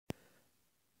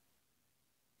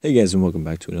Hey guys, and welcome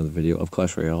back to another video of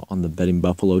Clash Royale on the Betting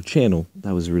Buffalo channel.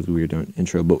 That was a really weird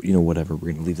intro, but you know, whatever,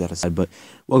 we're going to leave that aside. But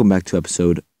welcome back to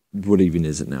episode, what even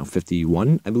is it now,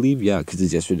 51, I believe? Yeah,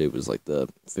 because yesterday was like the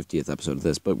 50th episode of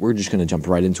this, but we're just going to jump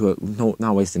right into it. No,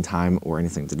 not wasting time or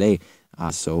anything today.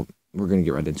 So we're going to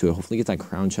get right into it. Hopefully get that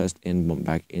crown chest and bump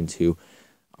back into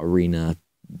Arena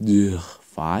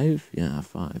 5? Yeah,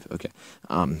 5. Okay.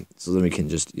 So then we can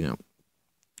just,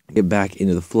 get back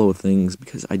into the flow of things,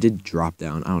 because I did drop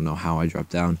down. I don't know how I dropped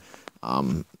down,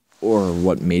 or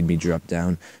what made me drop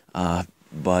down.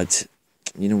 But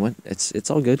you know what?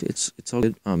 It's all good. It's all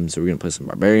good. So we're gonna place some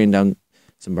barbarians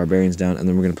down, and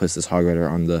then we're gonna place this hog rider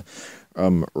on the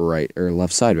right or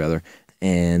left side rather.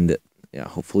 And yeah,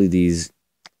 hopefully these.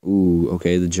 Ooh,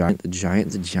 okay. The giant.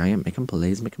 Make him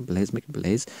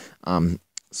plays.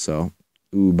 So.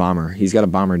 Ooh, bomber. He's got a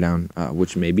bomber down,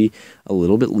 which may be a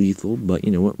little bit lethal, but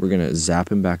you know what? We're going to zap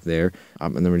him back there,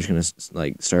 and then we're just going to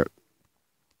like start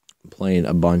playing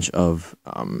a bunch of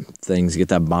things to get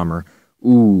that bomber.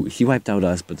 Ooh, he wiped out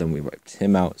us, but then we wiped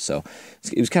him out, so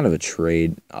it was kind of a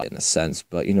trade in a sense,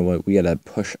 but you know what? We got to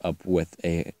push up with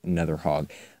another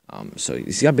hog. So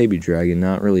he's got baby dragon,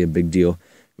 not really a big deal.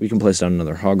 We can place down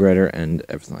another hog rider and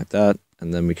everything like that,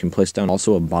 and then we can place down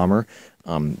also a bomber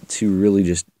to really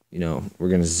just, we're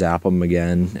going to zap them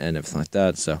again and everything like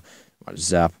that. So I'll just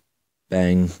zap,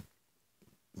 bang,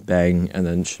 bang, and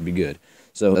then it should be good.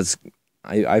 So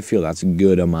I feel that's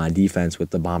good on my defense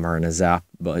with the bomber and a zap.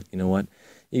 But you know what?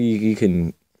 You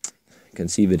can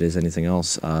conceive it as anything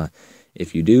else.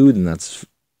 If you do, then that's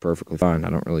perfectly fine. I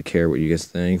don't really care what you guys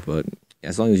think. But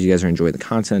as long as you guys are enjoying the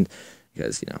content,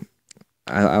 because,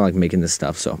 I like making this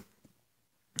stuff. So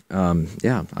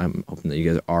yeah, I'm hoping that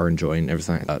you guys are enjoying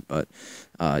everything like that. But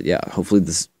yeah, hopefully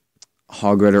this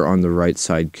hog rider on the right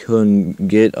side can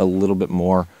get a little bit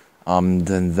more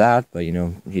than that, but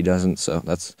he doesn't, so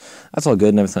that's all good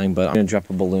and everything. But I'm gonna drop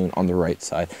a balloon on the right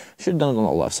side. Should have done it on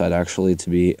the left side actually, to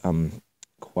be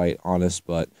quite honest,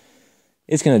 but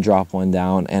it's gonna drop one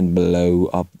down and blow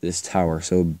up this tower.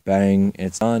 So bang,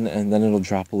 it's done, and then it'll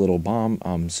drop a little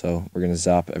bomb. So we're gonna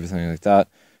zap everything like that,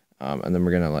 and then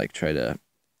we're gonna like try to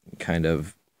kind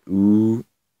of ooh,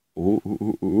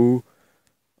 oh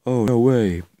no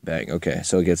way, bang. Okay,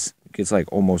 so it gets like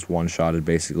almost one-shotted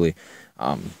basically,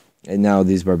 and now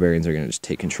these barbarians are gonna just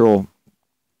take control.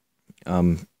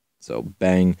 So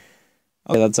bang.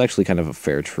 Okay, that's actually kind of a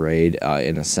fair trade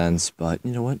in a sense, but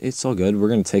you know what? It's all good. We're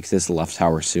gonna take this left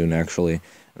tower soon actually, and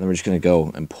then we're just gonna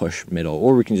go and push middle,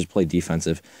 or we can just play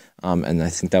defensive. And I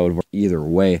think that would work either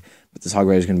way. But this hog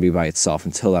rider is gonna be by itself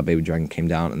until that baby dragon came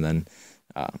down, and then.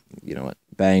 You know what?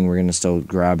 Bang, we're going to still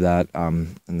grab that,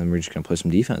 and then we're just going to play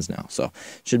some defense now. So,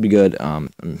 should be good. I'm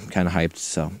kind of hyped.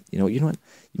 So, you know what?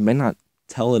 You might not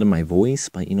tell it in my voice,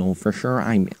 but, for sure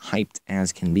I'm hyped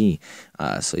as can be.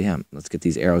 So, yeah, let's get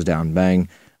these arrows down. Bang.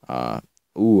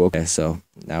 Ooh, okay. So,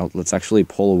 now let's actually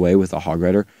pull away with a hog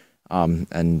rider,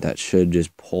 and that should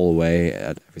just pull away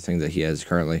at everything that he has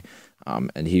currently.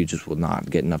 And he just will not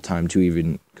get enough time to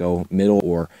even go middle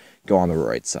or go on the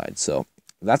right side. So,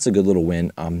 that's a good little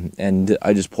win, and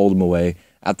I just pulled him away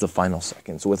at the final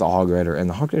second, so with a hog rider, and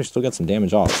the hog rider still got some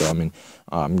damage off, so I mean,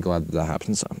 I'm glad that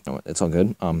happened, so it's all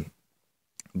good,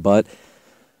 but,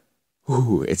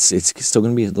 ooh, it's still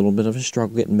going to be a little bit of a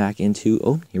struggle getting back into,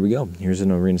 oh, here we go, here's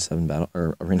an Arena 7 battle,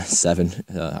 or Arena 7,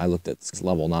 I looked at his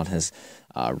level, not his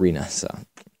arena, so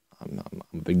I'm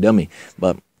a big dummy,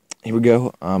 but here we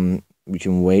go. We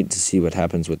can wait to see what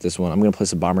happens with this one. I'm going to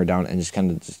place a bomber down and just kind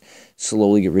of just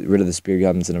slowly get rid of the spear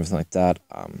guns and everything like that.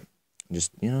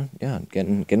 Just, yeah,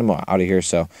 getting them out of here.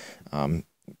 So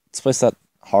let's place that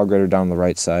hog rider down the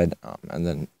right side, and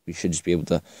then we should just be able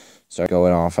to start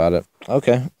going off at it.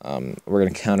 Okay, we're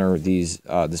going to counter these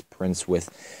this prince with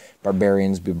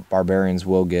barbarians. Barbarians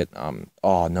will get,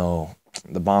 oh no,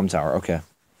 the bomb tower. Okay,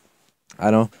 I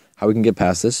know how we can get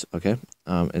past this. Okay.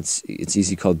 It's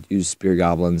easy called use spear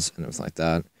goblins and everything like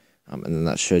that, and then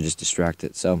that should just distract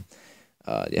it. So,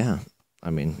 yeah,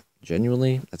 I mean,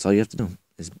 genuinely, that's all you have to do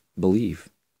is believe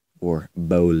or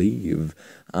believe.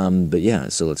 But yeah,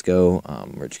 so let's go.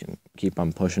 We're just gonna keep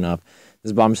on pushing up.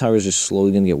 This bomb tower is just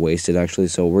slowly gonna get wasted actually.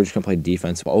 So we're just gonna play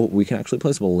defense. Oh, we can actually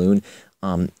place a balloon.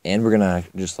 And we're gonna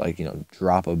just like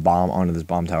drop a bomb onto this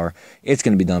bomb tower. It's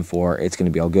gonna be done for. It's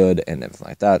gonna be all good and everything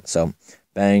like that. So,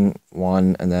 bang,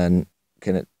 one, and then.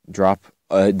 Can it drop?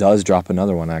 It does drop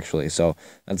another one, actually. So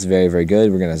that's very, very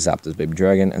good. We're going to zap this baby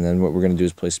dragon. And then what we're going to do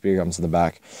is place spear guns in the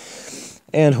back.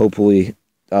 And hopefully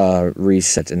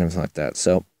reset and everything like that.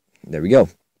 So there we go.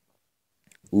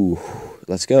 Ooh,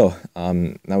 let's go.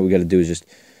 Now what we got to do is just,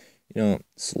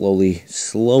 slowly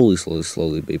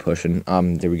be pushing.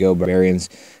 There we go, barbarians,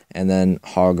 and then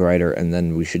hog rider, and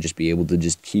then we should just be able to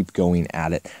just keep going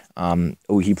at it.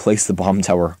 Oh, he placed the bomb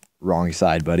tower wrong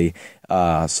side, buddy.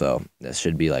 So this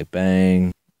should be like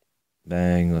bang,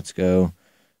 bang. Let's go,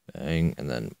 bang, and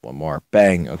then one more,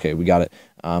 bang. Okay, we got it.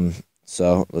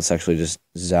 So let's actually just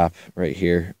zap right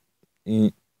here,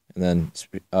 and then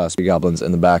spear goblins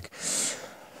in the back.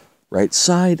 Right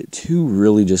side to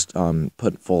really just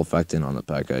put full effect in on the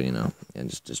P.E.K.K.A, and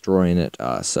just destroying it.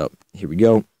 So here we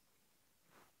go.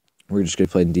 We're just gonna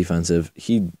play defensive.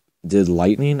 He did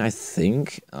lightning, I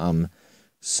think.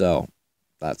 So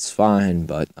that's fine,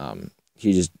 but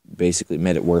he just basically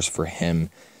made it worse for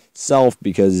himself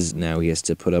because now he has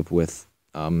to put up with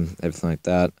everything like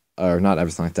that, or not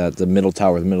everything like that. The middle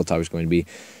tower is going to be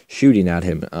shooting at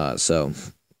him. So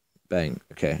bang.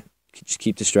 Okay. Just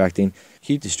keep distracting.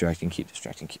 Okay.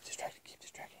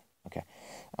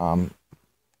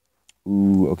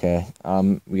 Ooh, okay.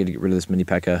 We gotta get rid of this mini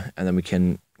P.E.K.K.A, and then we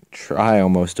can try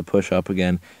almost to push up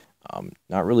again.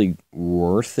 Not really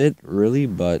worth it, really,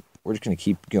 but we're just gonna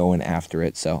keep going after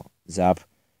it. So, zap.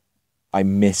 I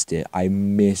missed it. I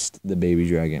missed the baby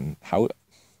dragon. How?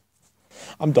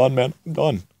 I'm done, man. I'm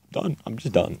done. I'm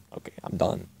just done. Okay, I'm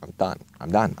done.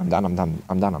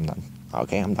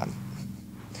 Okay, I'm done.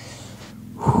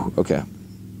 Okay.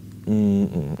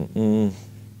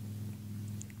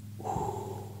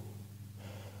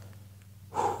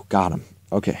 Got him.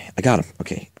 Okay, I got him.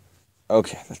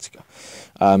 Okay, let's go.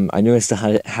 I knew I still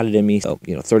had it in me. So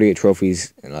 38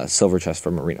 trophies and a silver chest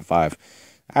from Arena 5.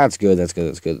 That's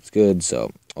good.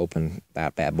 So open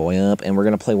that bad boy up, and we're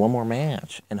gonna play one more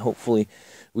match, and hopefully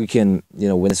we can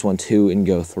win this one too and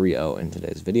go 3-0 in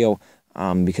today's video.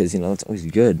 Because that's always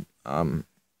good.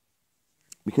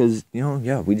 Because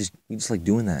yeah, we just like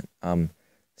doing that.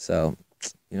 So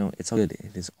it's all good.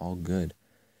 It is all good.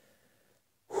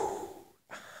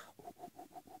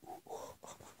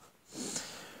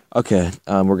 Okay,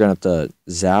 we're gonna have to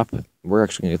zap. We're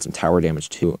actually gonna get some tower damage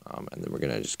too. And then we're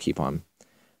gonna just keep on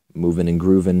moving and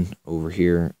grooving over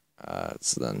here.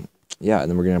 So then yeah, and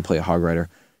then we're gonna play a hog rider.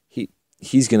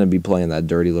 He's gonna be playing that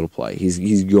dirty little play.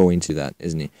 He's going to that,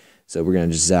 isn't he? So we're gonna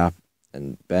just zap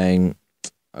and bang.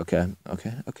 Okay. I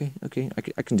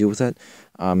can deal with that.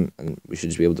 And we should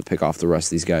just be able to pick off the rest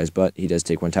of these guys. But he does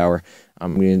take one tower.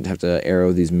 We have to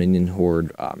arrow these minion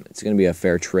horde. It's going to be a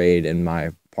fair trade in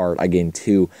my part. I gained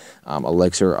 2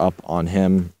 elixir up on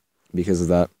him because of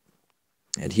that.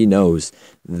 And he knows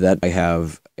that I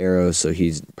have arrows, so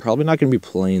he's probably not going to be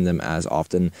playing them as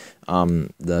often,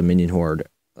 the minion horde,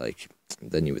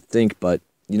 than you would think. But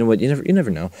you know what? You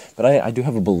never know. But I do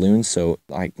have a balloon, so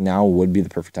now would be the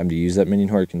perfect time to use that minion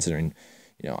horde, considering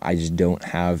I just don't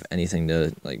have anything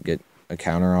to get a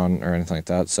counter on or anything like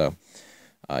that. So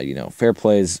fair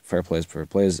plays. If I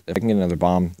can get another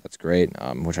bomb, that's great.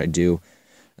 Which I do.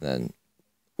 And then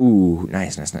ooh,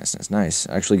 nice.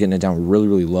 Actually getting it down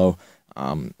really low.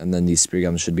 And then these spear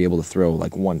guns should be able to throw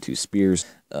 1-2 spears.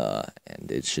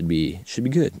 And it should be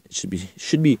good. It should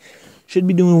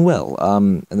be doing well.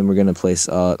 And then we're gonna place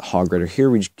hog rider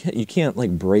here. You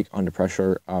can't break under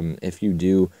pressure. If you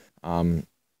do,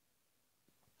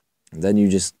 then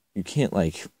you can't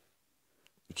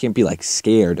be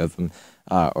scared of him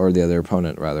or the other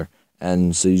opponent rather.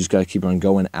 And so you just gotta keep on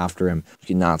going after him. You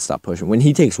cannot stop pushing. When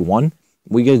he takes one,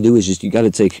 what you gotta do is you gotta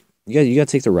take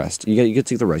the rest. You gotta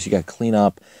take the rest. You gotta clean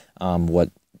up what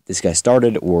this guy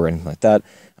started or anything like that.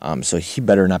 So he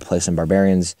better not play some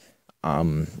barbarians.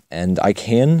 And I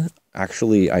could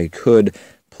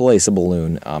place a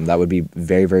balloon. That would be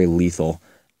very lethal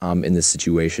in this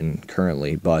situation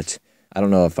currently, but I don't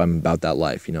know if I'm about that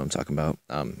life, what I'm talking about.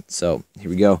 So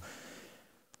here we go.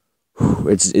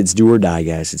 It's do or die,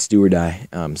 guys. It's do or die.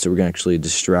 So we're gonna actually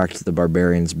distract the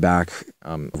barbarians back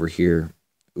over here.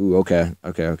 Ooh, okay.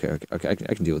 I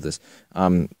can deal with this.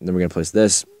 Then we're gonna place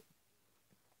this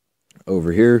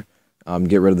over here.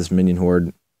 Get rid of this minion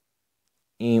horde.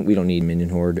 We don't need minion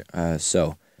horde.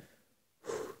 So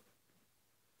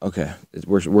okay,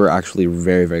 we're actually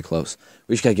very close.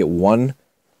 We just gotta get one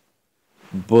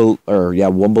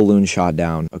balloon shot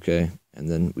down. Okay, and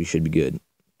then we should be good.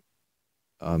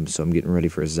 So I'm getting ready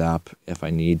for a zap if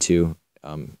I need to.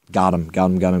 Got him.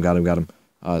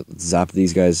 Zap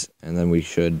these guys, and then we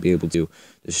should be able to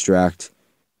distract.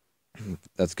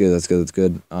 That's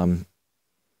good.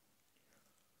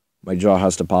 My jaw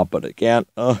has to pop, but it can't.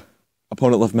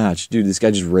 Opponent left match. Dude, this guy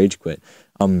just rage quit.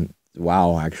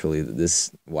 Wow, actually,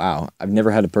 wow. I've never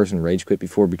had a person rage quit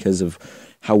before because of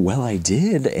how well I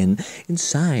did and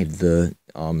inside the,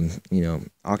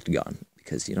 octagon.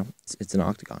 Because, it's an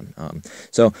octagon.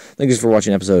 So, thank you for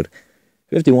watching episode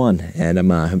 51, and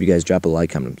I hope you guys drop a like,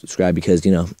 comment, and subscribe, because,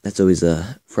 you know, that's always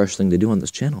a fresh thing to do on this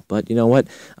channel. But you know what?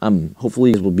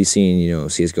 Hopefully we'll be seeing, you know,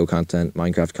 CSGO content,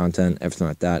 Minecraft content, everything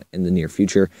like that in the near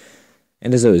future.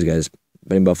 And as always, guys,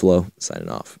 Benny Buffalo, signing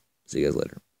off. See you guys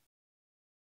later.